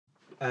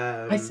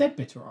I said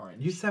bitter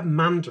orange. You said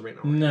mandarin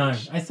orange. No,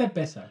 I said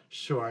bitter.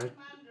 Sure.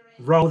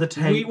 Roll the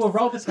tape. We will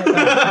roll the tape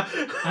back,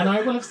 and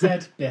I will have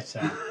said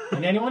bitter.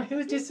 And anyone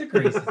who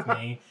disagrees with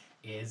me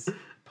is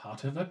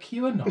part of a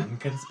QAnon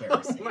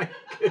conspiracy. Oh my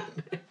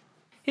goodness.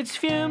 It's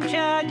Fume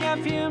Chat, yeah,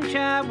 Fume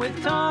Chat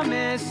with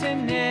Thomas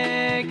and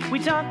Nick. We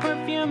talk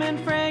perfume and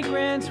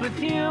fragrance with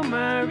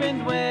humor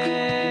and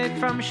wit.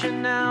 From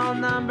Chanel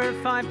number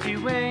 5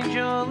 to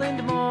Angel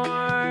and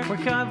more.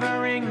 We're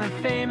covering the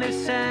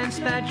famous scents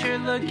that you're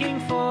looking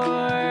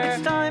for.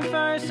 It's time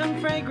for some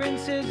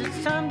fragrances,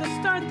 it's time to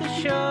start the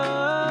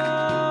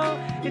show.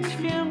 It's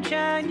Fume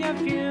Chat, yeah,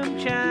 Fume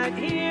Chat,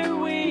 here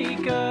we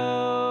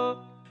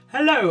go.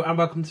 Hello and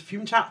welcome to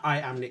Fume Chat. I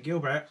am Nick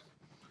Gilbert.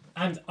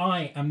 And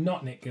I am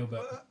not Nick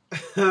Gilbert.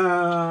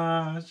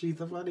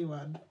 She's a funny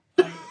one.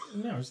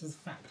 No, it's just a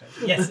fact.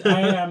 Yes,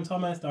 I am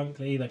Thomas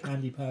Dunkley, the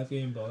candy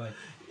perfume boy.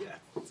 Yeah.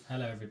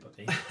 Hello,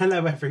 everybody.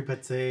 Hello,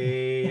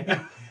 everybody.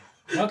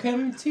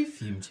 Welcome to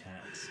Fume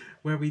Chat,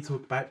 where we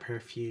talk about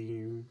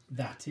perfume.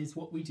 That is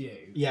what we do.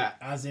 Yeah.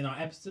 As in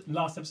our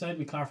last episode,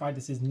 we clarified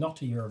this is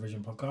not a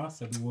Eurovision podcast,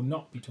 so we will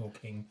not be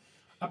talking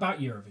about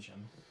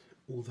Eurovision.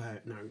 Although,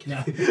 no, I'm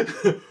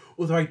kidding.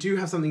 Although I do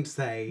have something to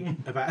say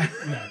about...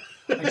 No.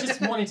 I just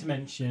wanted to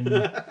mention...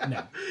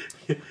 No.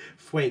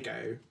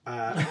 Fuego.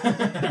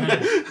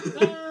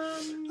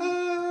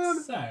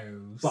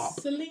 Bop.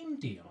 Celine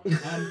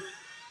Dion.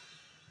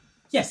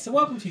 Yes, so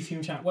welcome to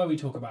Fume Chat, where we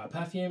talk about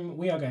perfume.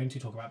 We are going to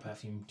talk about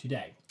perfume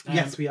today.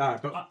 Yes, we are.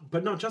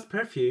 But not just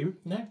perfume.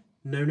 No.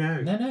 No,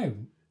 no. No, no.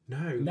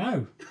 No.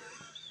 No.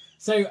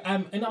 So,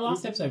 in our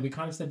last episode, we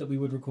kind of said that we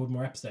would record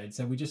more episodes.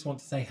 So we just want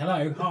to say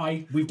hello,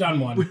 hi, we've done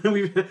one.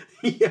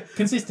 Yeah.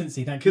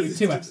 Consistency, thank you.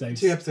 2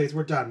 episodes. 2 episodes,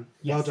 we're done.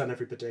 Yes. Well done,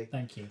 everybody.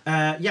 Thank you.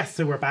 Yes,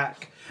 so we're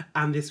back.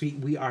 And this week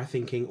we are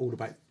thinking all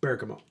about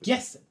Bergamot.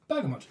 Yes,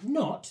 Bergamot,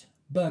 not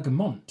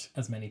Bergamot,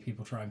 as many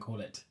people try and call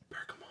it.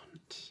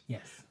 Bergamot.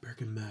 Yes.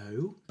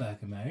 Bergamot.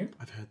 Bergamot.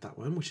 I've heard that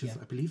one, which is,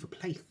 I believe, a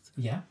place.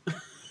 Yeah.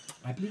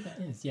 I believe that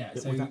is, yeah.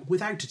 So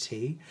without a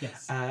T.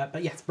 Yes.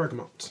 But yes,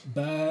 Bergamot.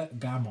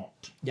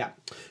 Bergamot. Yeah.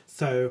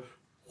 So,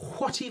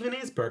 what even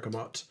is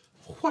Bergamot?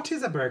 What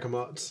is a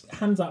bergamot?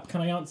 Hands up, can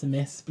I answer,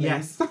 miss, please?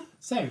 Yes.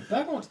 So,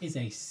 bergamot is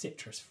a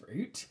citrus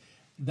fruit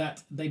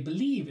that they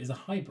believe is a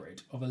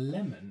hybrid of a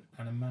lemon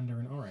and a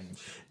mandarin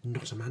orange.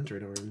 Not a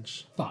mandarin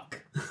orange. Fuck.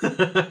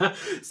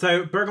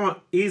 So, bergamot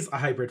is a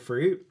hybrid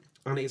fruit,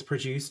 and it's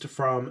produced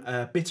from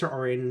a bitter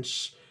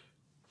orange...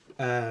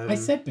 I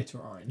said bitter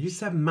orange. You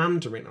said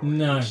mandarin orange.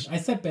 No, I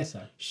said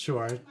bitter.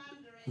 Sure.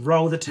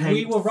 Roll the tape.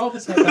 We will roll the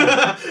tape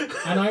back,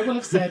 and I will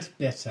have said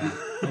bitter.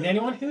 And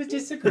anyone who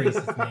disagrees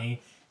with me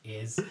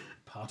is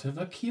part of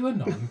a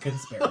QAnon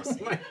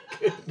conspiracy. Oh my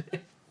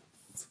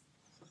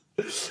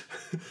goodness.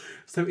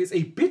 So it's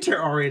a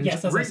bitter orange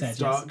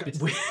rootstock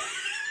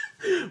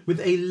with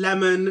a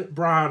lemon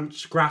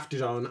branch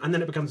grafted on, and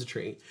then it becomes a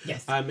tree.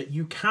 Yes.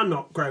 You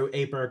cannot grow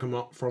a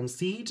bergamot from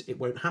seed.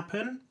 It won't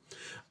happen.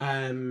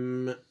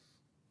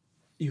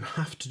 You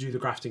have to do the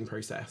grafting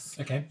process.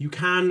 Okay. You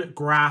can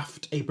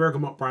graft a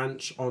bergamot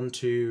branch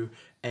onto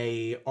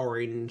a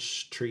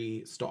orange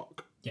tree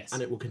stock. Yes.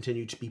 And it will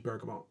continue to be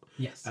bergamot.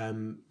 Yes.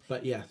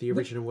 But yeah, the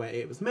original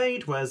way it was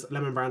made was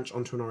lemon branch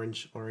onto an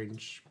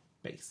orange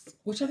base.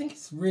 Which I think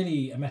is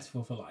really a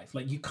metaphor for life.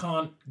 Like, you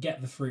can't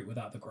get the fruit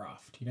without the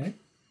graft, you know?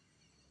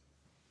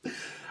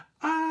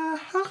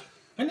 Uh-huh.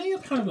 I know you're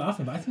kind of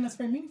laughing, but I think that's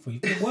very meaningful.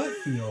 You've got to work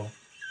for your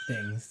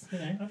things. You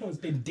know, I thought it was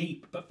a bit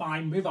deep, but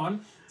fine, move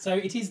on. So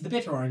it is the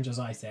bitter orange, as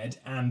I said,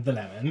 and the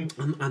lemon.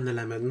 And the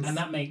lemons. And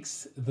that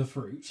makes the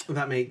fruit.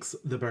 That makes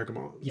the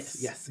bergamot.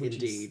 Yes, which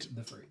indeed. Is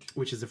the fruit.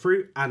 Which is the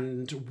fruit.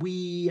 And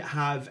we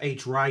have a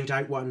dried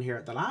out one here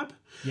at the lab.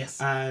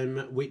 Yes.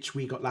 Which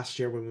we got last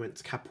year when we went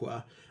to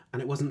Capua.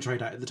 And it wasn't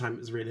dried out at the time,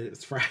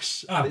 it's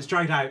fresh. Oh. And it's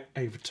dried out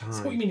over time.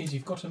 So what you mean is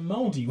you've got a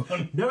mouldy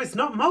one? No, it's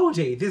not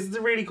mouldy. This is the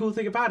really cool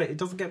thing about it. It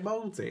doesn't get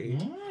mouldy.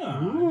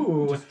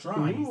 Ooh, it just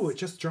dries. Ooh, it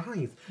just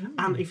dries.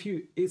 And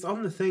it's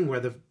on the thing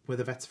where the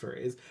vetiver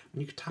is,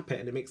 and you can tap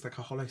it and it makes like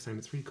a hollow sound.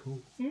 It's really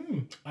cool.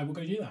 I will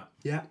go do that.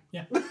 Yeah.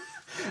 Yeah.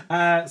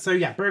 So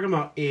yeah,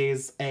 bergamot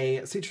is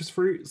a citrus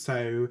fruit,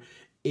 so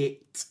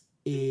it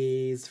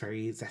is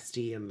very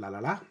zesty and la la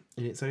la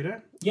in its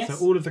odour. Yes. So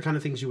all of the kind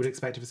of things you would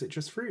expect of a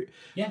citrus fruit.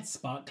 Yeah,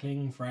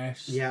 sparkling,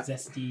 fresh,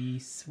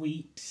 zesty,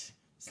 sweet,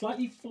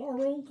 slightly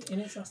floral in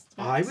its aspects.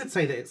 I would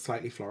say that it's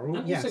slightly floral,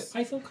 and yes. Also,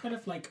 I feel kind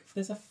of like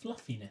there's a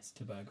fluffiness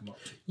to bergamot.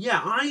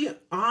 Yeah,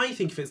 I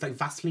think of it as like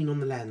Vaseline on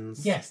the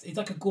lens. Yes, it's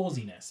like a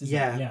gauziness, isn't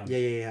it?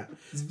 Yeah.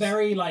 It's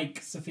very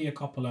like Sofia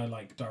Coppola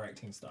like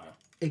directing style.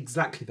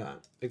 Exactly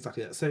that.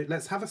 So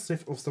let's have a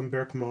sniff of some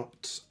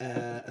bergamot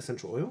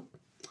essential oil,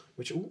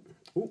 which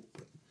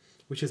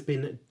has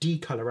been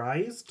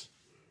decolorized.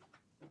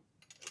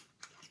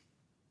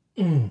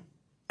 It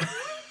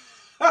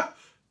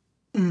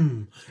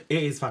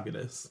is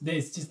fabulous.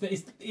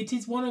 It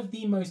is one of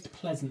the most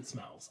pleasant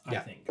smells, I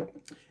think.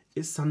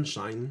 It's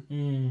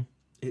sunshine.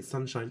 It's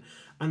sunshine.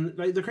 And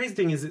like the crazy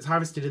thing is it's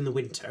harvested in the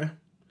winter.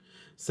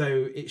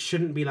 So it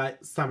shouldn't be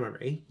like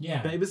summery.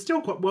 Yeah. But it was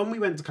still quite, when we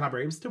went to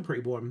collaborate, it was still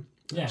pretty warm.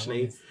 Yeah,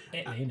 actually. well, it's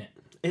Italy,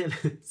 isn't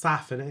it?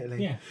 Saf in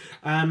Italy. Yeah.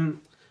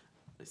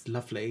 It's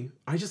lovely.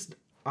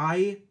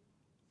 I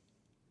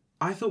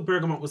thought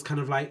Bergamot was kind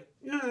of like,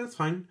 yeah, that's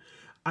fine.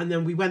 And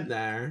then we went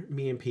there,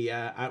 me and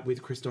Pia,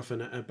 with Christoph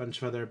and a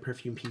bunch of other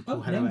perfume people.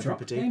 Oh, Hello, name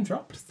everybody. Name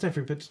drop. Just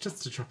everybody,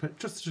 just to drop it.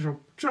 Just to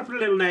drop a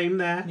little name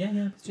there.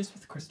 Yeah, it's just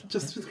with Christoph.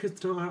 Just with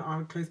Christoph,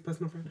 our close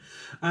personal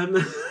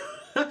friend.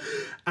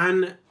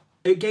 And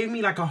it gave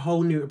me like a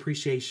whole new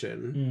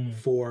appreciation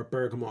for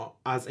Bergamot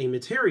as a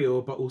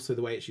material, but also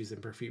the way it's used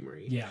in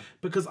perfumery. Yeah.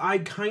 Because I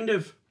kind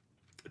of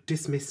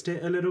dismissed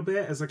it a little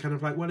bit as a kind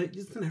of like, well, it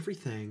isn't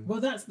everything. Well,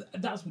 that's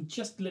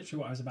just literally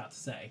what I was about to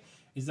say.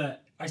 Is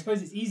that I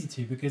suppose it's easy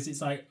to, because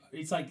it's like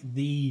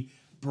the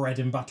bread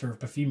and butter of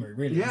perfumery,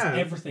 really. Yeah.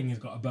 Everything has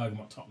got a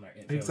bergamot top note.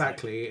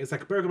 Exactly. It's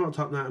like a bergamot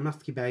top note, a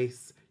musky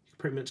base. You can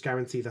pretty much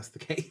guarantee that's the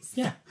case.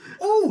 Yeah.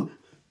 Oh,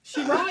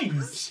 she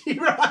rhymes. She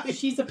rhymes.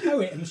 She's a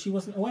poet, and she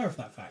wasn't aware of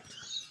that fact.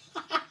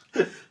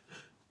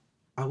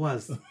 I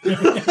was.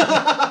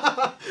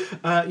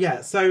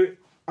 Yeah. So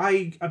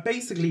I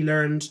basically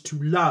learned to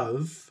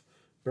love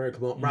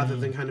bergamot rather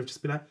than kind of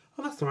just be like,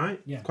 oh, that's all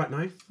right. Yeah. It's quite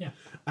nice. Yeah.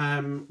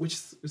 Which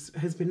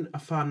has been a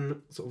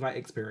fun sort of like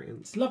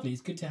experience. It's lovely. It's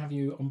good to have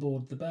you on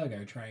board the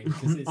Bergo train.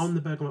 On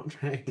the bergamot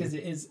train. Because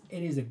it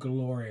is a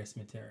glorious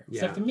material.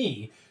 Yeah. So for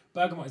me,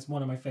 bergamot is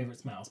one of my favourite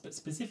smells, but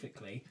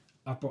specifically,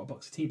 I've brought a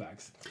box of tea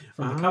bags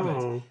from the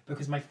cupboard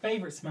because my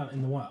favourite smell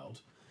in the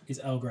world is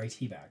Earl Grey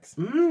tea bags.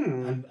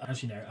 And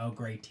as you know, Earl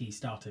Grey tea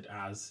started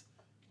as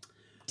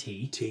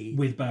tea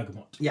with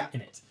bergamot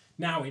in it.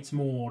 Now it's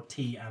more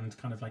tea and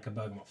kind of like a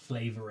bergamot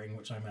flavouring,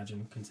 which I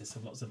imagine consists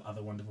of lots of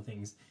other wonderful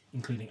things,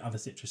 including other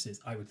citruses,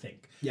 I would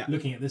think. Yeah.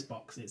 Looking at this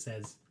box, it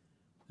says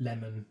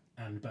lemon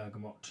and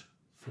bergamot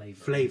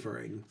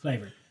Flavouring.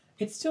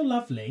 It's still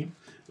lovely,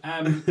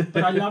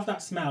 but I love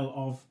that smell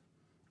of,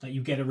 like,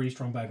 you get a really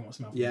strong bergamot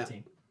smell from the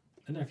tea.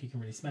 I don't know if you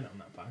can really smell it on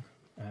that bag,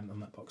 on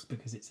that box,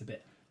 because it's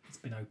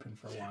been open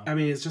for a while. I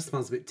mean, it just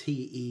smells a bit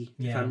tea-y,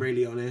 if I'm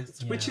really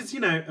honest. Which is,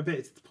 a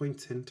bit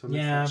disappointing,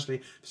 Thomas,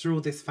 actually. After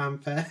all this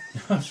fanfare.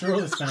 After all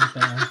this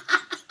fanfare.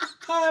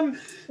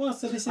 Well,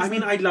 so this is... I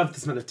mean, I love the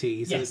smell of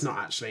tea, so it's not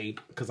actually...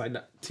 Because I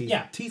love tea.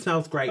 Yeah. Tea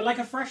smells great. But like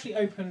a freshly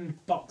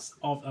opened box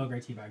of Earl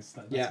Grey tea bags is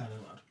like the best smell in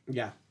the world.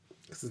 Yeah.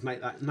 This is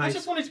make that nice. I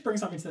just wanted to bring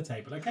something to the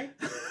table, okay?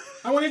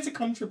 I wanted to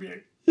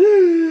contribute.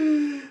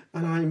 And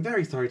I'm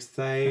very sorry to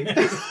say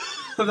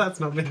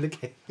that's not been the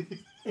case.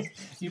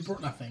 You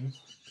brought nothing.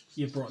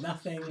 You brought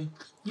nothing.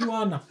 You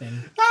are nothing.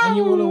 And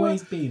you will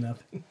always be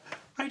nothing.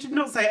 I did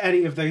not say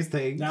any of those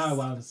things. No,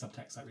 well, the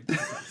subtext. I read the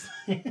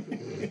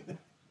subtext.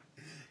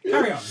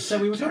 Carry on. So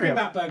we were talking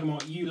about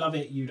bergamot. You love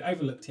it. You'd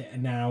overlooked it,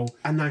 and now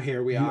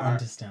here we are. You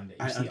understand it.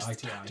 You see eye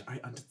to eye. I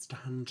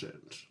understand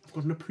it. I've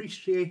got an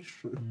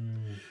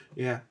appreciation.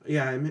 Yeah.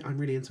 I'm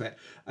really into it.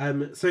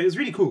 So it was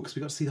really cool because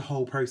we got to see the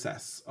whole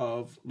process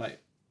of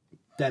like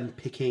them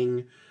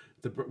picking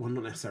well,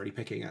 not necessarily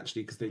picking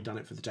actually because they'd done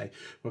it for the day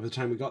by the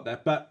time we got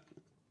there, but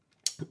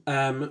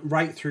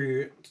right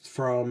through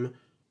from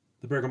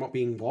the bergamot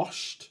being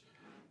washed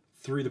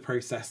through the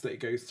process that it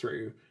goes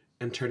through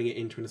and turning it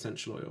into an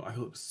essential oil. I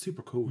thought it was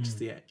super cool to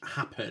see it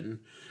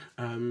happen.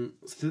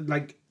 So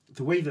like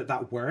the way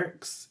that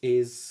works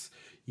is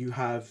you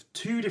have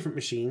two different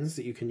machines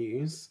that you can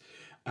use,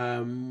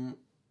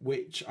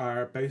 which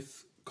are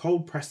both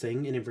cold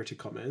pressing in inverted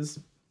commas.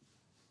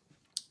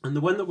 And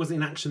the one that was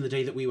in action the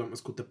day that we went was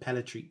called the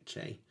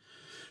Pelletrice,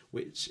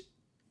 which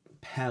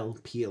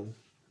peel,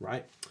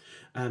 right?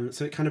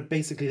 So it kind of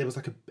basically, there was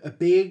like a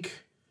big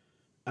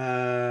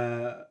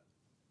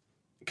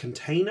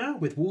container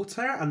with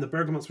water and the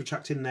bergamots were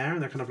chucked in there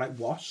and they're kind of like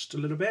washed a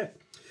little bit.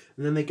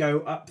 And then they go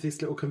up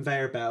this little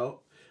conveyor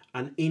belt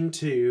and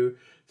into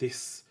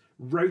this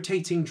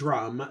rotating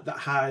drum that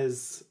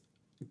has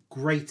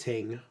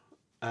grating,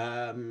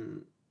 I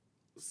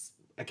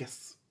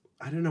guess...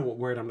 I don't know what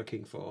word I'm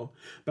looking for,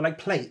 but like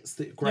plates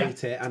that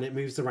grate it and it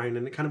moves around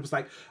and it kind of was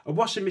like a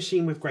washing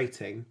machine with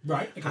grating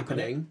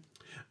happening.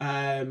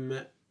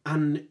 And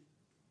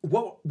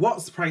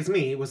what surprised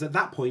me was at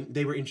that point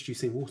they were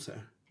introducing water.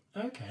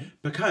 Okay.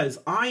 Because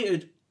I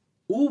had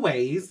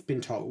always been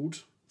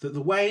told that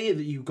the way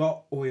that you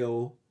got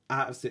oil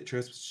out of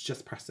citrus was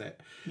just press it.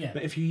 Yeah.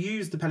 But if you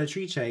use the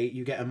Pelletrice,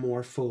 you get a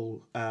more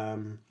full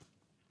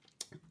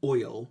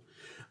oil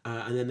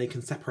and then they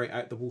can separate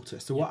out the water.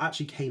 So what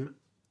actually came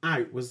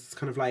out was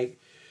kind of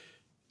like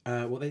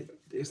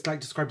it's like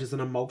described as an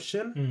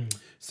emulsion.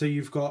 So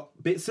you've got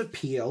bits of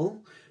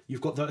peel,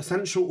 you've got the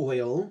essential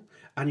oil,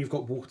 and you've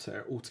got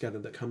water all together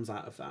that comes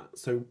out of that.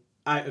 So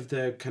out of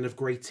the kind of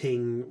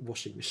grating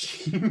washing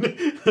machine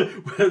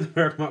where the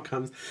bergamot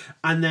comes,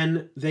 and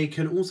then they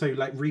can also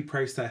like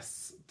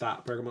reprocess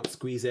that bergamot,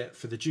 squeeze it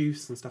for the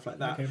juice and stuff like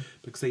that,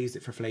 because they use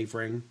it for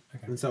flavouring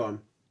and so on.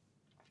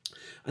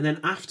 And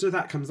then after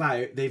that comes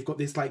out, they've got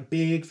this like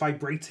big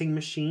vibrating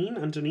machine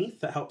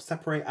underneath that helps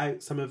separate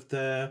out some of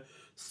the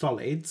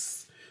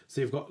solids. So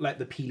you've got like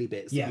the peely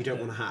bits that you don't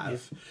want to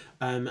have.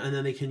 Yeah. And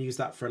then they can use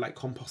that for like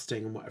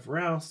composting and whatever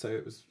else.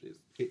 So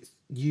it's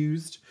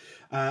used.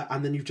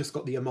 And then you've just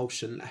got the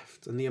emulsion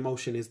left. And the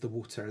emulsion is the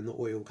water and the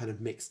oil kind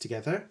of mixed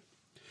together.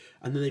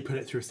 And then they put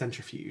it through a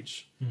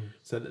centrifuge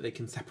so that they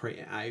can separate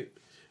it out.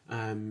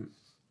 And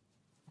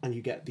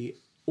you get the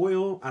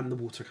oil and the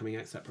water coming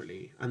out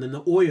separately. And then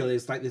the oil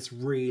is like this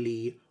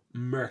really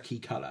murky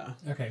colour.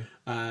 Okay.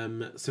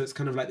 So it's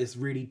kind of like this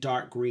really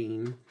dark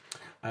green,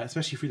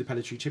 especially through the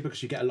pellitrice,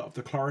 because you get a lot of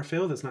the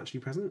chlorophyll that's naturally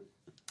present.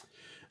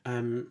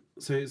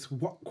 So it's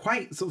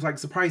quite sort of like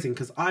surprising,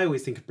 because I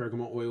always think of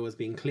bergamot oil as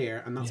being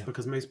clear, and that's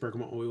because most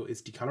bergamot oil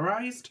is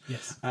decolorized.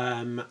 Yes.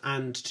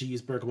 And to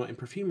use bergamot in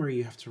perfumery,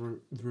 you have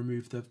to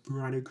remove the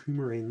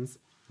furanocoumarins.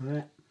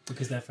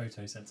 Because they're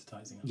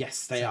photosensitizing.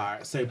 Yes, they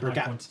are. So high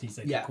quantities,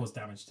 they can cause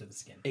damage to the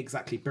skin.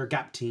 Exactly.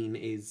 Bergaptine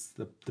is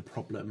the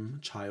problem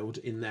child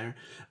in there.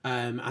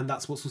 And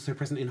that's what's also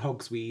present in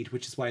hogsweed,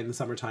 which is why in the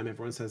summertime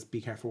everyone says, be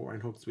careful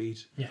wearing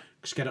hogsweed. Yeah.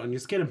 Because you get it on your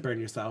skin and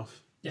burn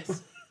yourself.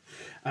 Yes.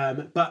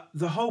 But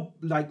the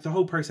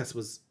whole process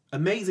was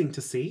amazing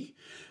to see.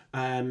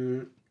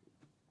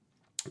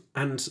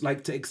 And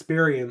like to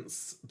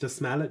experience the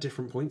smell at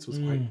different points was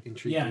quite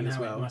intriguing as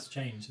well. Yeah, and how it must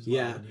change as well.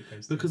 Yeah,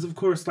 because of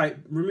course, like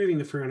removing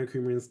the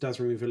furanocoumarins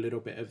does remove a little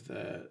bit of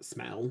the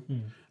smell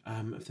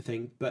of the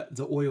thing, but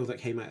the oil that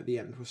came out at the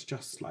end was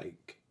just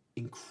like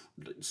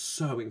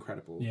so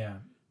incredible. Yeah,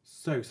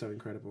 so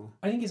incredible.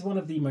 I think it's one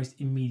of the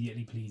most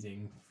immediately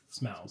pleasing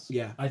smells.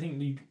 Yeah, I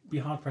think you'd be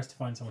hard pressed to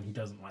find someone who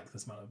doesn't like the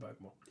smell of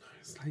bergamot.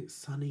 It's like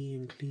sunny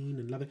and clean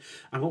and lovely.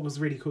 And what was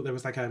really cool, there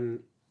was like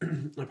an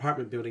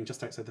apartment building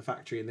just outside the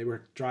factory, and they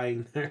were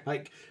drying their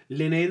like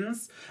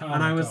linens,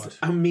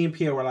 and me and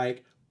Pia were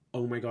like,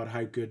 oh my god,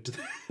 how good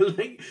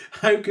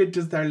how good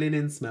does their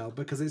linen smell,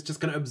 because it's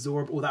just going to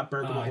absorb all that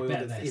bergamot oil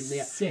that's in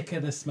there. Sick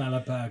of the smell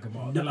of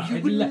bergamot. No,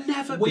 you would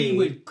never be. We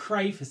would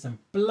crave for some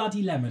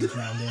bloody lemons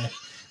around here.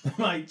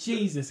 Like,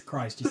 Jesus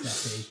Christ,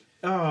 Giuseppe.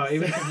 Oh,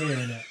 sick of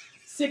hearing it.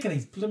 Sick of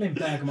these blooming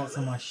bergamots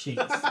on my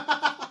sheets.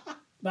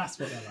 That's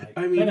what they're like.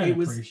 I mean,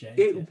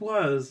 it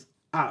was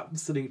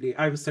absolutely.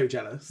 I was so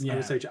jealous. Yeah. I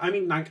was so. I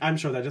mean, like, I'm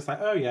sure they're just like,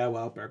 oh yeah,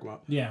 well, bergamot.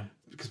 Yeah.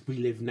 Because we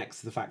live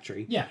next to the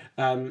factory. Yeah.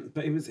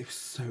 But it was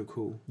so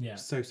cool. Yeah.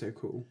 So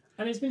cool.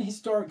 And it's been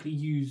historically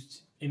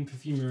used in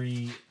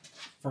perfumery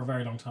for a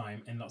very long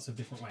time in lots of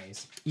different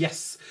ways.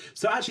 Yes.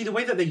 So actually, the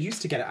way that they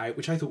used to get it out,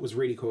 which I thought was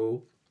really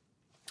cool,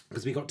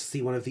 because we got to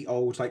see one of the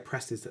old like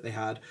presses that they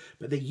had,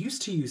 but they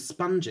used to use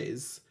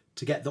sponges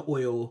to get the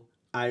oil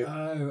out.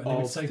 Oh, and they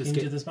would soak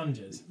into the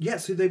sponges. Yeah,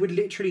 so they would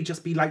literally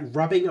just be like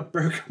rubbing a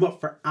bergamot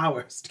for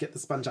hours to get the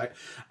sponge out.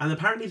 And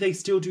apparently they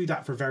still do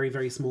that for very,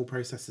 very small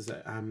processes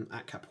at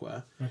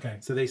Capua. Okay.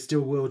 So they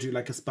still will do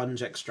like a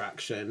sponge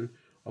extraction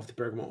of the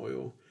bergamot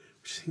oil.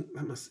 Which I think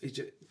that must...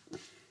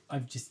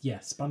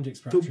 sponge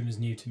extraction is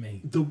new to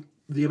me.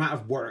 The amount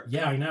of work.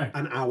 Yeah, I know.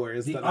 And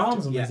hours. The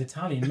arms on those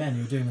Italian men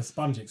who are doing the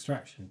sponge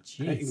extraction.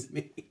 Jeez.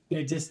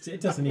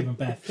 It doesn't even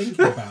bear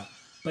thinking about.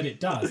 But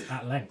it does,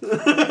 at length.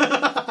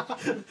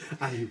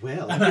 I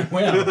will. And I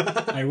will.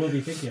 I will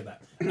be thinking of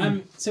that.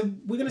 So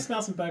we're going to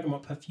smell some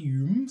bergamot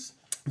perfumes.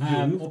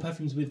 Or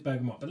perfumes with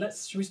bergamot. But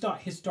should we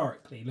start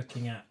historically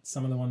looking at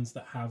some of the ones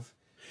that have...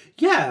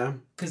 Yeah.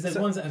 Because there's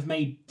ones that have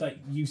made like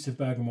use of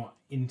bergamot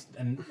and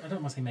I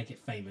don't want to say make it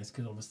famous,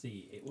 because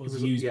obviously it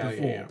was used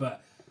before,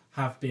 but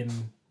have been,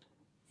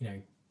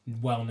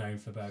 well known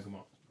for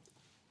bergamot.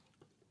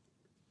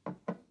 The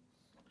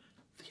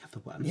other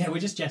one. Yeah, we're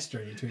just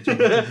gesturing to each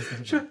other.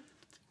 Sure.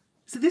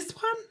 Is it this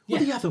one? Or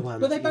the other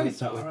one? Well, they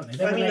both are, aren't they?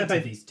 They're related to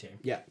these two.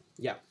 Yeah.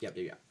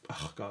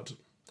 Oh, God.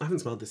 I haven't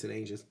smelled this in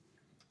ages.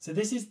 So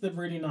this is the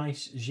really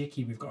nice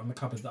Jicky we've got on the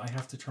cupboard that I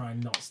have to try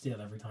and not steal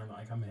every time that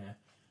I come here.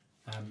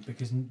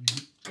 Because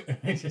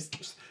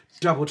just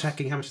double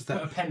checking how much is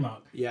that? Put a pen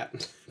mark. Yeah.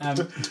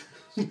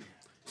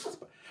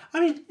 I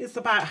mean, it's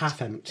about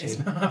half empty. It's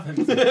about half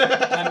empty.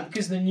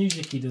 Because the new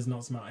Jicky does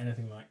not smell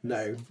anything like this.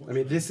 No. I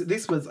mean,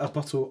 this was a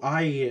bottle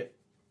I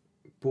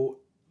bought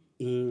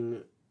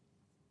in,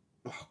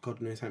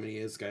 God knows how many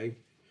years ago.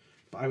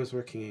 But I was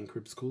working in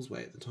Cribs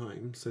Causeway at the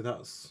time. So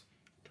that's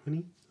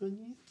 20 years?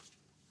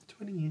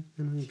 20 years.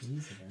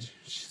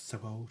 She's so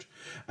old.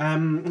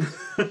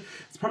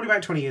 It's probably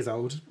about 20 years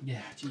old.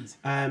 Yeah, jeez.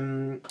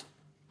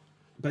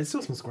 But it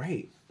still smells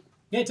great.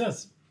 Yeah, it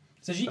does.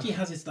 So Jicky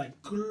has this like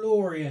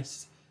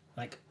glorious,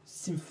 like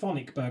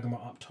symphonic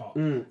bergamot up top,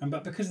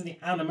 but because of the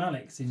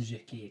animalics in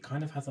Jicky, it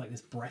kind of has like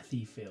this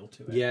breathy feel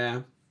to it.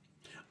 Yeah,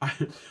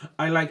 I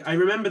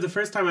remember the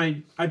first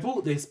time I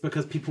bought this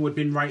because people had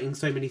been writing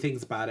so many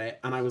things about it,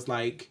 and I was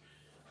like,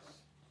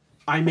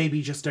 I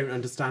maybe just don't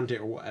understand it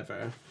or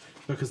whatever,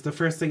 because the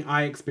first thing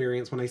I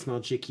experienced when I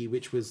smelled Jicky,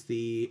 which was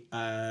the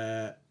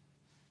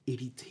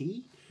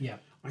EDT,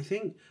 I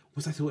think,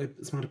 was I thought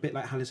it smelled a bit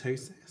like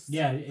halitosis.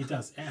 Yeah, it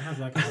does. It has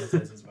like a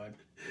halitosis vibe.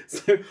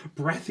 So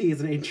breathy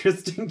is an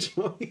interesting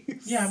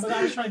choice. Yeah, but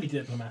I was trying to be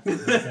diplomatic,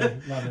 so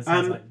rather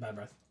sounds like bad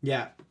breath.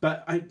 Yeah,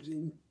 but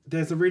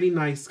there's a really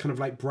nice kind of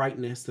like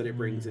brightness that it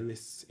brings in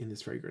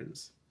this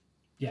fragrance.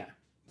 Yeah,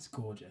 it's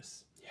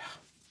gorgeous. Yeah.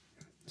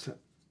 So,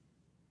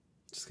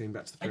 just going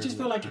back to the I just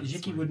feel like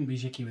Jicky wouldn't be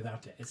Jicky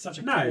without it. It's such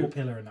a core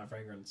pillar in that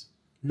fragrance.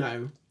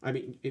 No, I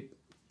mean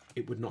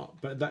it would not.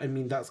 But that, I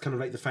mean, that's kind of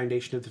like the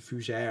foundation of the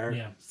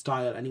fougere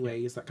style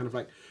anyway. Is that kind of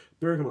like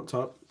bergamot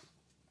top,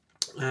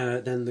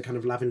 then the kind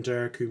of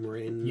lavender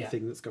coumarin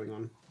thing that's going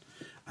on,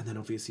 and then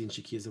obviously in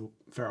Jicky is a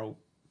feral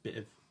bit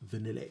of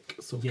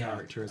vanillic sort of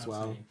character as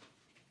well.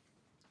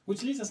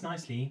 Which leads us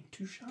nicely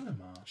to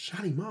Shalimar.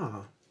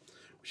 Shalimar,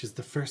 which is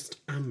the first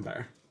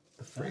amber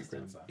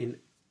fragrance in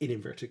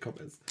inverted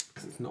commas,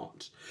 because it's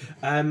not.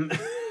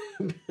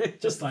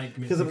 Just like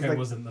Mitsuko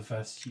wasn't the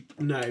first sheep.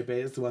 No, but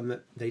it's the one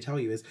that they tell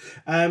you is.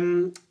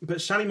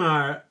 But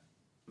Shalimar,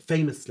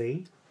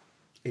 famously,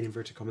 in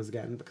inverted commas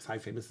again, because how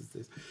famous is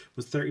this,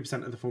 was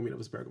 30% of the formula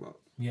was bergamot.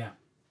 Yeah.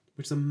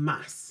 Which is a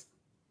mass.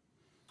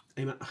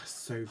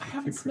 So I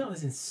haven't smelled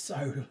this in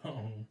so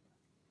long.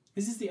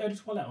 Is this the eau de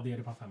toilette or the eau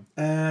de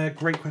parfum?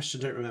 Great question,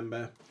 don't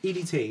remember.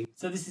 EDT.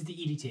 So this is the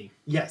EDT?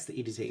 Yes, the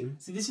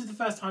EDT. So this is the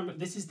first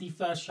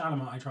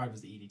Shalimar I tried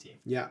was the EDT.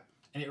 Yeah.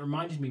 And it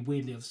reminded me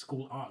weirdly of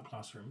school art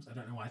classrooms. I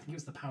don't know why. I think it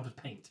was the powdered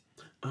paint.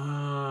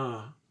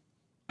 Ah.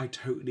 I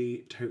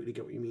totally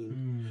get what you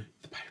mean.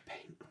 The powdered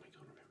paint. Oh my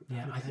god.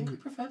 Yeah, I think I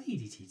prefer the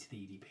EDT to the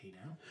EDP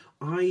now.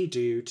 I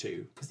do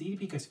too. Because the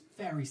EDP goes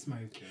very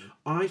smoky.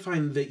 I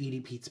find the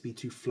EDP to be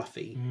too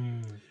fluffy.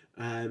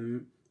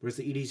 Whereas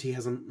the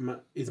EDT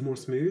is more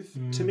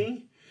smooth to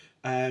me.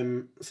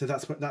 So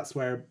that's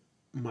where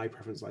my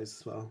preference lies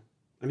as well.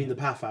 I mean, the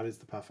parfum is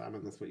the parfum,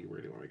 and that's what you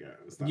really want to get.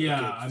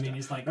 I mean,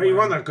 it's like... you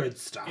want that good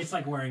stuff. It's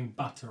like wearing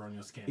butter on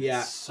your skin.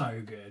 Yeah. It's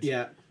so good.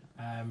 Yeah.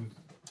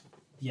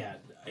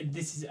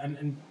 This is...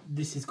 And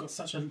this has got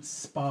such a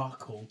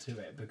sparkle to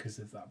it because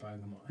of that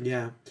bergamot.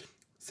 Yeah.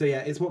 So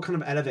yeah, it's what kind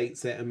of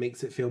elevates it and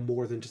makes it feel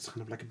more than just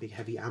kind of like a big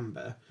heavy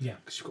amber. Yeah.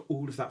 Because you've got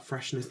all of that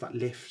freshness, that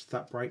lift,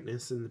 that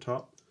brightness in the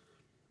top.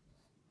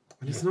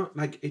 And it's not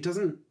like... It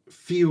doesn't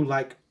feel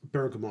like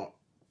bergamot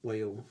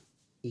oil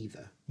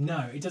either.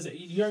 No, it doesn't.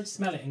 You don't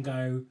smell it and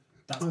go,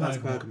 that's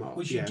bergamot.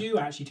 Which you do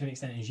actually to an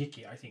extent in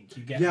Jicky, I think.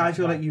 You get. Yeah, I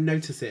feel like you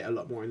notice it a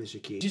lot more in the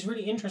Jicky. Which is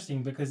really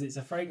interesting because it's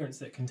a fragrance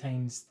that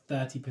contains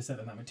 30%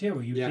 of that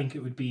material. You'd think it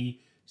would be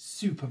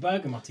super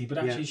bergamoty, but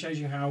actually shows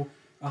you how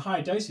a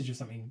higher dosage of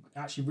something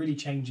actually really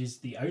changes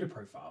the odour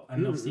profile.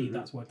 And obviously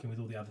that's working with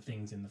all the other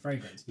things in the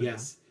fragrance.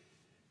 But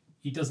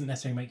it doesn't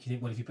necessarily make you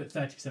think, well, if you put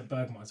 30%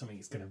 bergamot on something,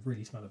 it's going to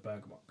really smell of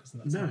bergamot.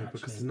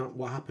 Because it's not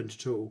what happened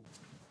at all.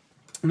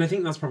 And I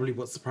think that's probably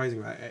what's surprising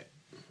about it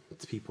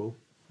to people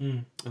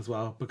as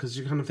well, because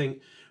you kind of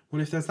think,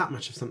 well, if there's that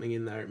much of something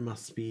in there, it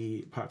must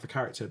be part of the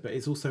character. But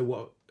it's also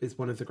what is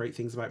one of the great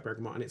things about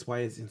bergamot, and it's why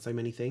it's in so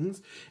many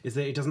things, is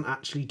that it doesn't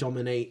actually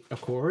dominate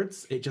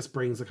accords. It just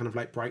brings a kind of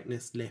like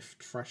brightness,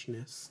 lift,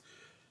 freshness,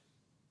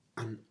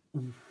 and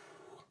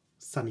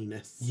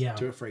sunniness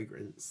to a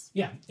fragrance.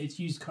 Yeah, it's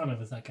used kind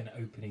of as like an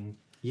opening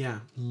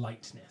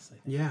lightness, I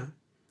think. Yeah.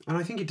 And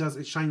I think it does,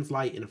 it shines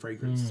light in a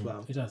fragrance as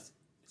well. It does.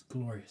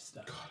 Glorious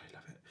stuff. God, I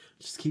love it.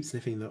 Just keep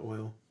sniffing the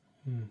oil.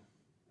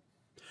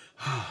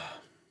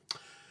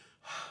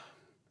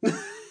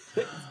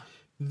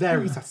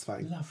 Very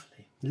satisfying.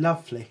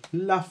 Lovely.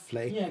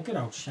 Yeah, good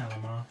old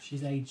Shalimar.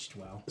 She's aged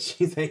well.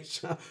 She's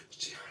aged well.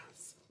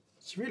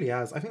 She really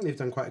has. I think they've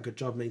done quite a good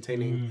job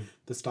maintaining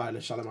the style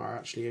of Shalimar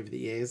actually over the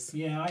years.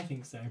 Yeah, I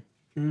think so.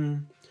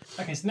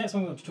 Okay, so the next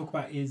one we want to talk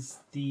about is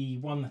the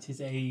one that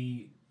is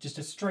just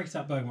a straight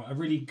up bergamot. A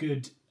really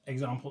good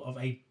example of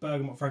a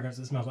bergamot fragrance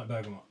that smells like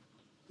bergamot.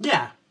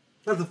 Yeah,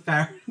 that's a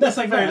fair. That's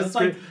like fair. That's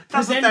like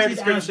presented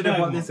description as of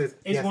what this is.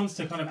 It wants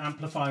to kind of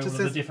amplify all of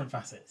the different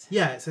facets.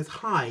 Yeah, it says,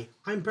 "Hi,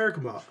 I'm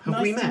Bergamot.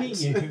 Have we met?"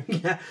 Nice to meet you.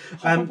 Yeah,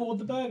 hop aboard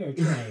the Bergo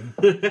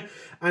train.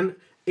 And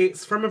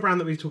it's from a brand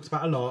that we've talked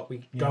about a lot.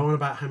 We go on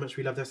about how much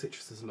we love their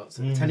citruses a lot.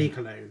 So Atelier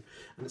Cologne,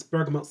 and it's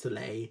Bergamot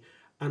Soleil,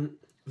 and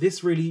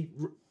this really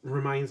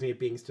reminds me of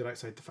being stood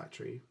outside the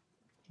factory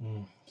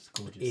it's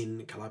gorgeous.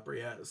 in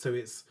Calabria. So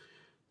it's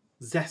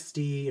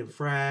zesty and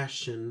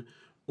fresh and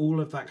all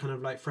of that kind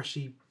of like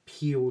freshly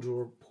peeled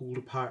or pulled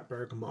apart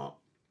bergamot.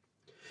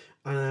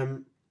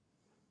 It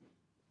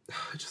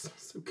just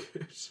smells so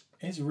good.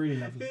 It's really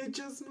lovely. It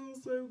just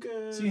smells so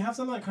good. So you have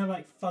something like kind of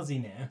like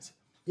fuzziness.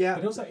 Yeah.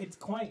 But also it's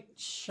quite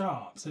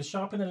sharp. So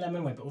sharp in a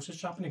lemon way, but also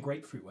sharp in a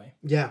grapefruit way.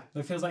 Yeah.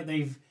 It feels like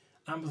they've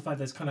amplified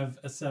those kind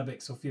of acerbic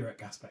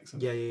sulfuric aspects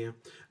of it. Yeah.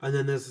 And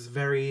then there's this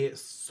very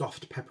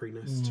soft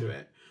pepperiness to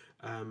it.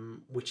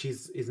 Which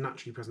is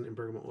naturally present in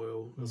bergamot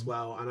oil as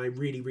well. And I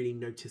really, really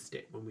noticed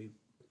it when we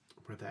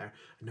were there.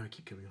 I know I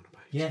keep going on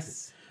about it.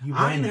 Yes, you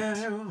went. I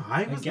know.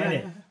 I was get there.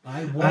 It.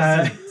 I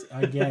wasn't.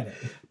 I get it.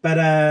 But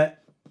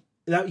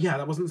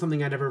that wasn't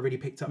something I'd ever really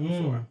picked up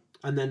before.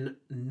 And then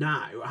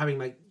now, having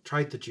like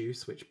tried the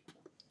juice, which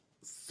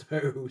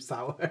so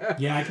sour.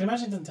 Yeah, I can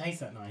imagine it doesn't taste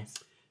that nice.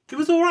 It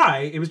was all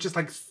right. It was just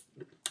like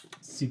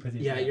super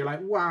thin. Yeah, you're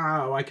like,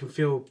 wow, I can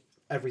feel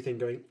everything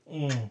going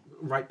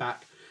right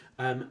back.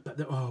 But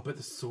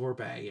the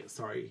sorbet,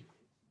 sorry.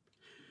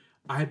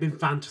 I had been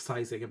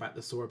fantasizing about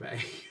the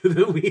sorbet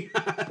that we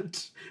had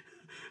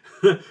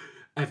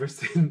ever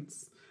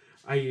since.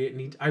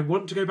 I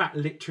want to go back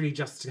literally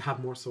just to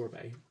have more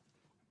sorbet.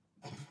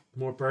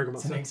 More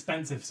bergamot. It's an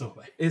expensive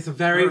sorbet. It's a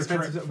very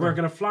expensive. We're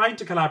going to fly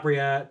to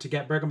Calabria to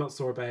get bergamot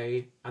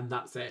sorbet, and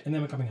that's it. And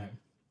then we're coming home.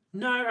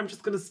 No, I'm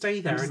just going to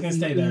stay there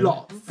and eat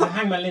lots. I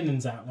hang my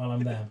linens out while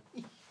I'm there.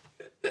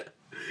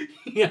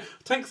 Yeah,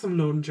 take some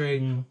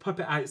laundry, pop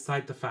it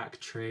outside the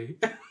factory.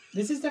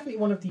 This is definitely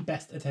one of the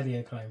best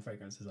Atelier Cologne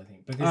fragrances, I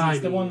think, because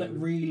it's the one that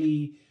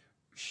really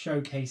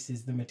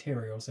showcases the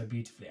material so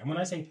beautifully. And when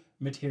I say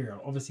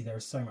material, obviously there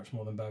is so much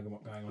more than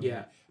bergamot going on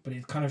here, but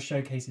it kind of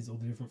showcases all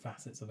the different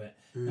facets of it.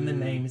 And the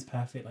name is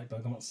perfect, like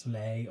Bergamot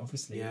Soleil.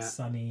 Obviously, it's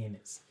sunny and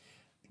it's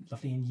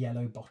lovely and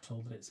yellow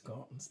bottle that it's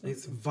got. And stuff.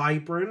 It's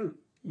vibrant.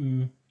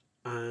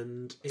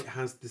 And it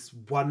has this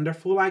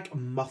wonderful, like,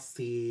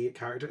 mossy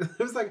character.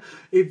 It was like,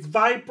 it's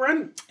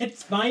vibrant.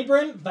 It's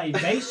vibrant,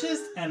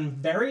 vivacious, and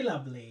very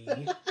lovely.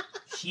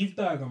 She's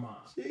bergamot.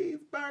 She's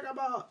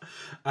bergamot.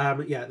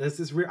 Yeah, there's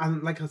this real,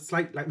 like a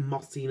slight, like,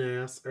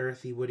 mossiness,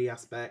 earthy, woody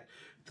aspect.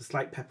 The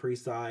slight peppery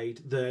side.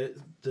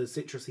 The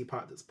citrusy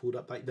part that's pulled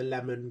up, like the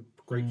lemon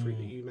grapefruit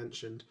that you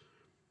mentioned.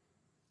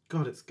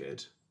 God, it's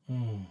good.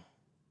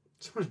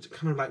 Just want to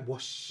kind of like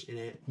wash in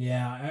it.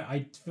 Yeah,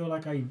 I feel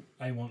like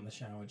I want the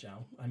shower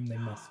gel. They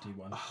must do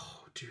one.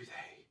 Oh, do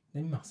they?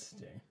 They must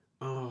do.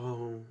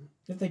 Oh.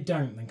 If they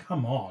don't, then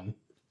come on.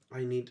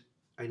 I need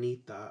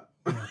that.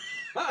 Yeah.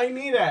 I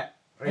need it.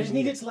 I just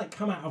need it to like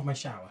come out of my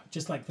shower,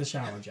 just like the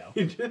shower gel.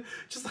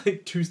 Just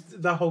like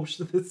the whole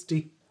the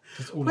steam.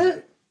 Just all of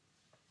it.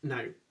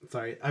 No,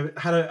 sorry. I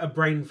had a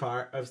brain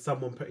fart of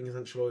someone putting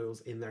essential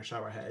oils in their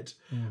shower head,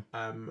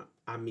 and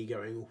me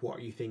going, "What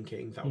are you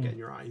thinking? That will get in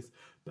your eyes."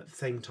 But at the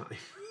same time,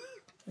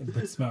 it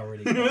would smell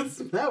really it good. would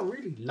smell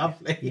really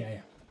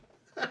lovely.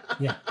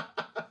 Yeah.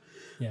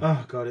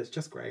 Oh God, it's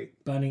just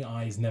great. Burning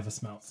eyes never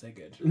smelled so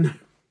good. No,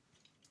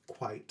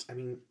 quite. I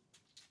mean,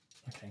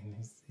 okay,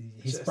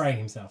 he's spraying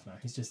himself now.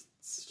 He's just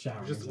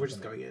showering. We're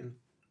just going in.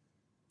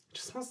 It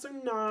just smells so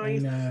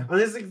nice. I know.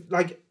 And it's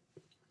like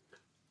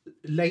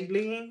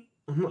lately.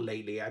 Well, not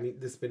lately. I mean,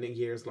 this has been a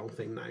years long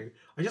thing now.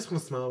 I just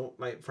want to smell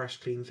like fresh,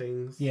 clean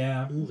things.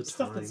 Yeah, all the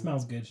stuff time. that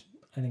smells good.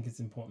 I think it's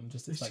important.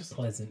 It's like just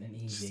pleasant and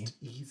easy.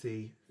 Just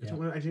easy. Yeah.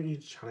 I don't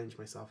need to challenge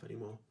myself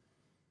anymore.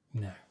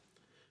 No.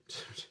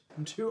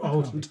 I'm too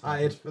old and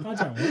tired for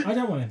that. I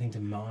don't want anything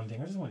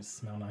demanding. I just want it to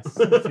smell nice.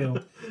 I just want to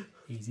feel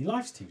easy.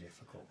 Life's too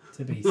difficult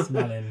to be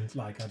smelling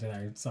like, I don't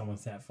know, someone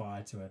set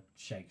fire to a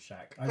Shake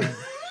Shack.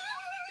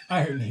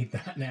 I don't need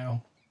that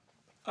now.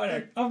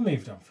 I've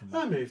moved on from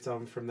that. I moved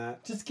on from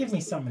that. Just give me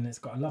something that's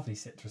got a lovely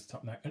citrus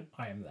top note and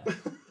I am there.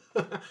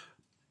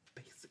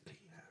 Basically,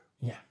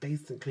 yeah.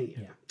 Basically,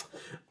 yeah.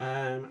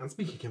 And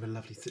speaking of a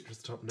lovely citrus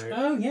top note,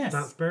 oh yes,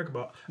 that's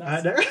bergamot.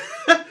 No.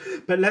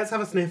 But let's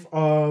have a sniff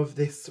of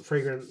this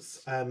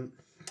fragrance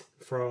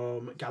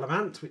from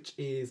Gallivant, which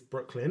is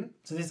Brooklyn.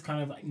 So this is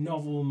kind of like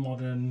novel,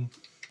 modern,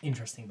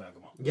 interesting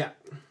bergamot. Yeah.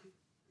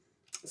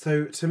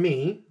 So to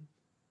me,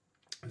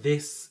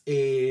 this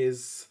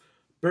is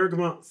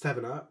bergamot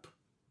 7-Up,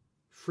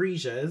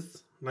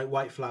 freesias, like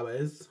white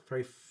flowers,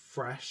 very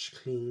fresh,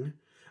 clean,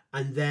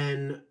 and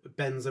then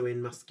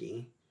benzoin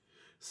musky.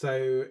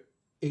 So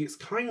it's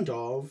kind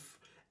of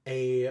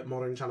a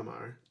modern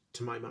Shalimar,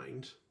 to my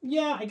mind.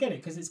 Yeah, I get it,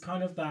 because it's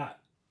kind of that,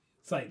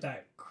 it's like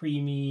that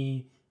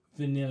creamy,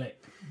 vanillic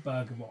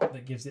bergamot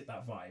that gives it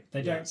that vibe.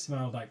 They don't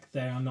smell like,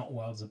 they are not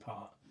worlds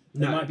apart.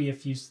 There might be a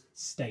few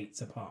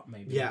states apart,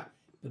 maybe. Yeah.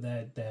 But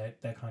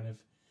they're kind of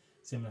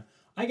similar.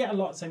 I get a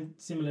lot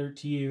similar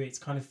to you. It's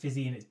kind of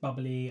fizzy and it's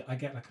bubbly. I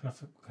get like kind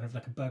of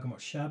like a bergamot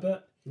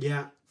sherbet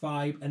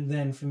vibe, and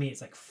then for me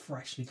it's like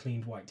freshly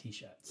cleaned white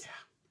t-shirts.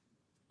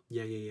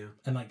 Yeah.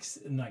 And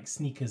like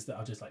sneakers that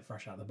are just like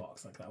fresh out of the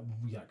box, like that,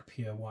 like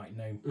pure white,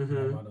 no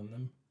mud on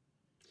them.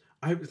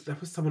 There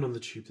was someone on the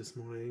tube this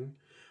morning,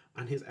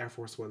 and his Air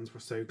Force Ones were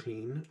so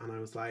clean, and I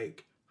was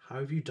like, how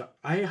have you done?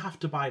 I have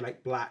to buy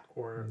like black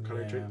or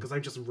colour drink because I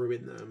just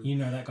ruin them. You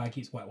know that guy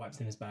keeps wet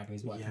wipes in his bag and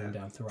he's wiping them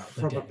down throughout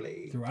the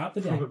day. Throughout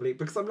the day. Probably,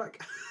 because I'm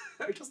like,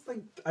 I just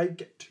think I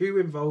get too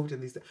involved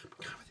in these things.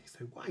 But how are they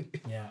so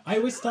white? Yeah, I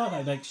always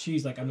start like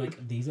shoes, like I'm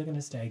like, these are going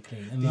to stay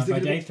clean. And like by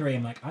day 3,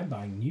 I'm like, I'm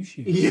buying new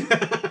shoes. Yeah,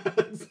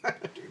 I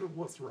don't know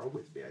what's wrong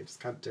with me. I just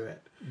can't do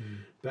it.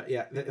 But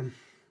yeah.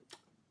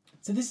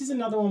 So this is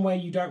another one where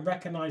you don't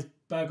recognise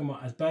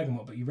bergamot as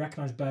bergamot, but you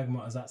recognise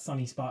bergamot as that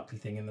sunny sparkly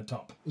thing in the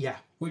top. Yeah.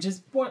 Which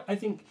is what I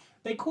think,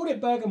 they called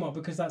it bergamot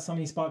because that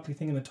sunny sparkly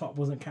thing in the top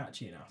wasn't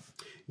catchy enough.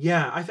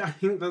 Yeah, I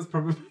think that's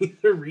probably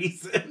the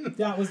reason.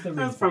 That was the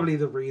reason. That's probably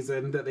the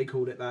reason that they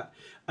called it that.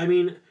 I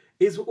mean,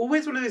 it's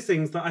always one of those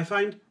things that I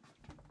find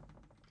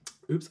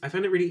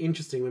it really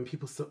interesting when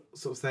people sort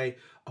of say,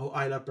 oh,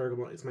 I love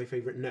bergamot, it's my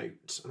favourite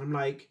note. And I'm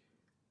like,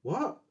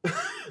 what?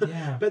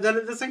 Yeah. But then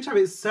at the same time,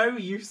 it's so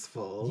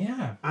useful.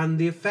 Yeah. And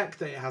the effect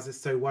that it has is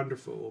so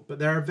wonderful. But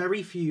there are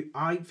very few,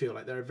 I feel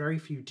like there are very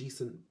few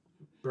decent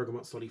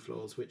bergamot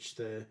soliflors, which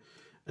the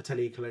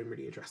Atelier Cologne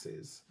really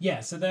addresses. Yeah,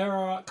 so there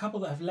are a couple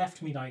that have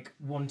left me like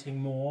wanting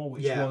more,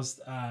 which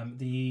was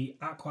the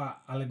Aqua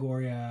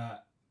Allegoria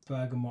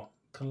Bergamot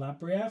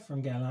Calabria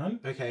from Guerlain.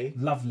 Okay.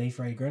 Lovely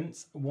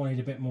fragrance. Wanted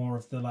a bit more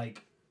of the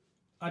like,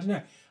 I don't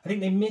know. I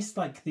think they missed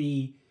like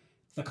the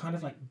kind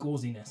of like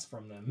gauziness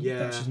from them.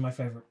 Yeah. Which is my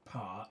favourite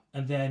part.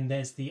 And then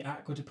there's the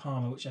Acqua di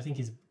Parma, which I think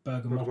is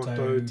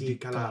Bergamot di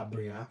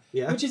Calabria.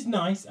 Yeah. Which is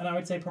nice. And I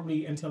would say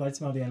probably until I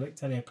smelled the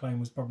Atelier Cologne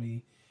was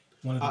probably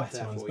one of the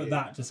better ones. But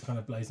that just kind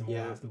of blows them all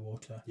out of the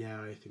water.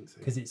 Yeah, I think so.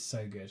 Because it's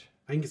so good.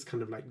 I think it's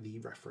kind of like the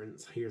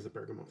reference. Here's a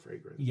bergamot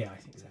fragrance. Yeah, I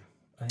think so.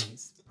 I think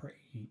it's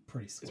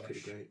pretty squish. It's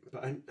pretty great.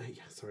 But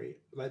sorry.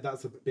 Like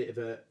that's a bit of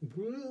a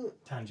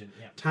tangent,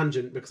 yeah.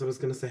 Tangent because I was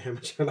going to say how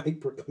much I like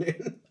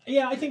Brooklyn.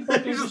 Yeah, I think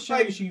Brooklyn just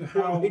shows you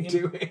how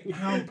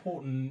how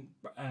important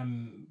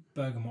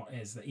bergamot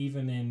is. That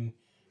even in,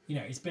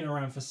 it's been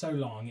around for so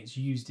long, it's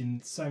used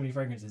in so many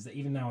fragrances that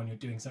even now when you're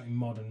doing something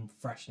modern,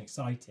 fresh and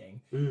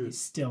exciting, it's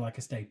still like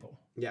a staple.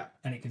 Yeah.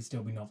 And it can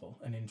still be novel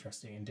and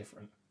interesting and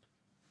different.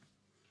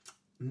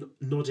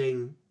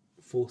 Nodding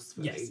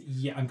forcefully. Yes,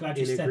 yeah, I'm glad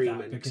you said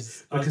that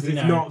because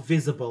it's not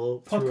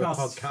visible through a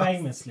podcasts podcast.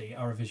 famously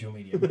are a visual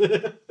medium.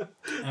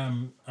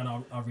 And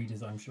our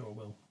readers, I'm sure,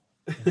 will.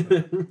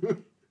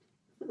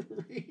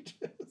 Readers.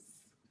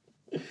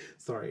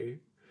 Sorry.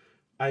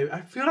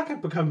 I feel like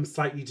I've become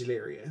slightly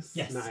delirious.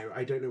 Yes. Now.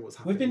 I don't know what's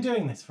happening. We've been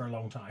doing this for a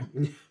long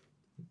time.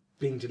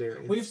 Being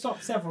delirious. We've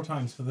stopped several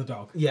times for the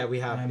dog. Yeah, we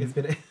have. It's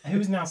been...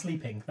 Who's now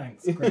sleeping.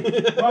 Thanks.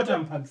 Great. Well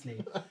done,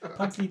 Pugsley.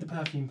 Pugsley the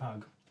perfume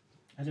pug.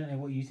 I don't know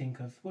what you think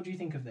of... What do you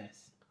think of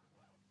this?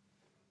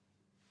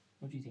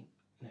 What do you think?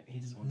 No, he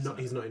doesn't want to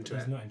He's not into it.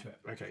 He's not into it.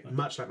 Okay,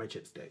 much like my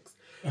chipsticks.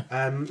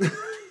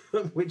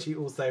 Which he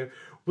also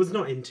was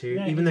not into,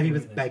 No, even though he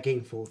was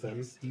begging for them.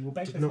 Yes, he will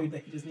beg for food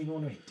that he doesn't even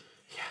want to eat.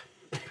 Yeah.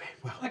 Anyway,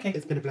 well, okay.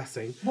 It's been a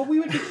blessing. Well, we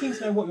would be keen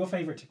to know what your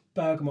favourite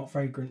bergamot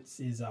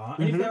fragrances are.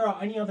 And if there are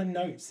any other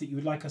notes that you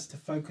would like us to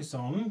focus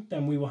on,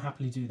 then we will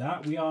happily do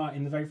that. We are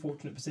in the very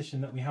fortunate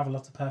position that we have a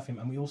lot of perfume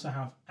and we also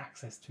have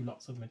access to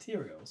lots of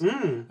materials.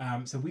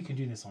 So we can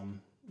do this on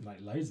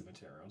like loads of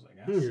materials, I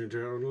guess. You can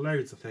do it on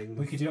loads of things.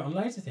 We could do it on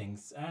loads of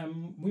things.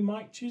 We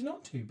might choose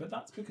not to, but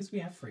that's because we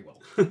have free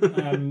will.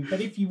 But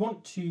if you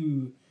want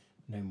to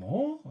know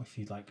more, or if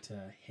you'd like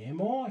to hear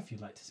more, if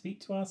you'd like to speak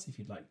to us, if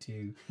you'd like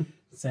to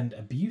send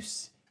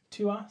abuse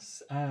to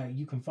us,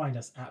 you can find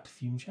us at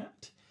Fume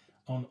Chat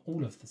on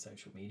all of the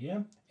social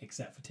media,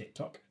 except for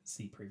TikTok.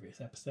 See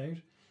previous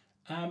episode.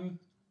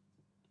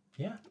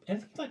 Yeah,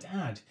 anything you'd like to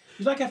add?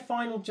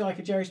 Would you like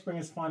a Jerry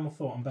Springer's final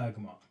thought on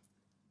bergamot?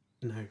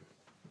 No.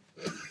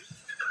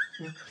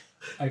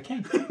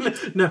 Okay.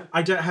 No,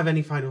 I don't have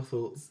any final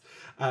thoughts.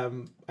 I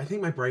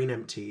think my brain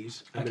emptied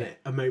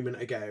a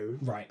moment ago.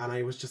 Right. And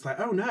I was just like,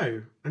 oh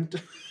no.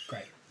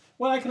 Great.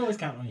 Well, I can always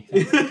count on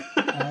you.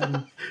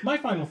 Thanks. My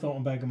final thought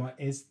on bergamot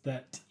is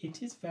that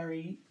it is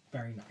very,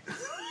 very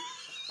nice.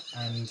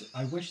 And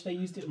I wish they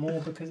used it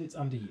more because it's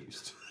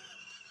underused.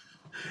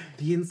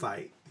 The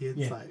insight.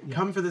 Yeah.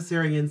 Come for the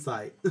searing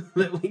insight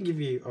that we give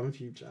you on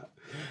Fume Chat.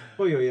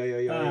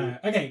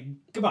 Okay,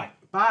 goodbye.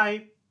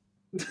 Bye.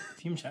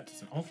 Fume Chat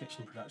is an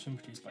all-fiction production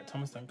produced by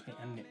Thomas Dunkley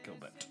and Nick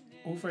Gilbert.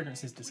 All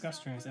fragrances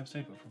discussed during this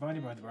episode were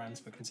provided by the brands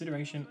for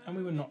consideration, and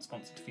we were not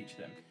sponsored to feature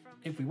them.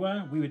 If we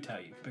were, we would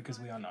tell you, because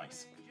we are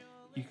nice.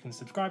 You can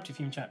subscribe to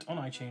Fume Chat on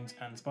iTunes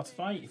and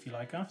Spotify if you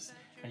like us,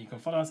 and you can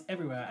follow us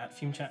everywhere at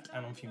Fume Chat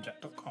and on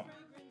fumechat.com.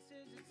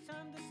 It's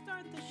time to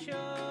start the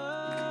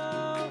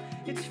show.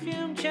 It's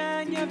Fume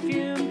Chat, yeah,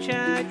 Fume Chat.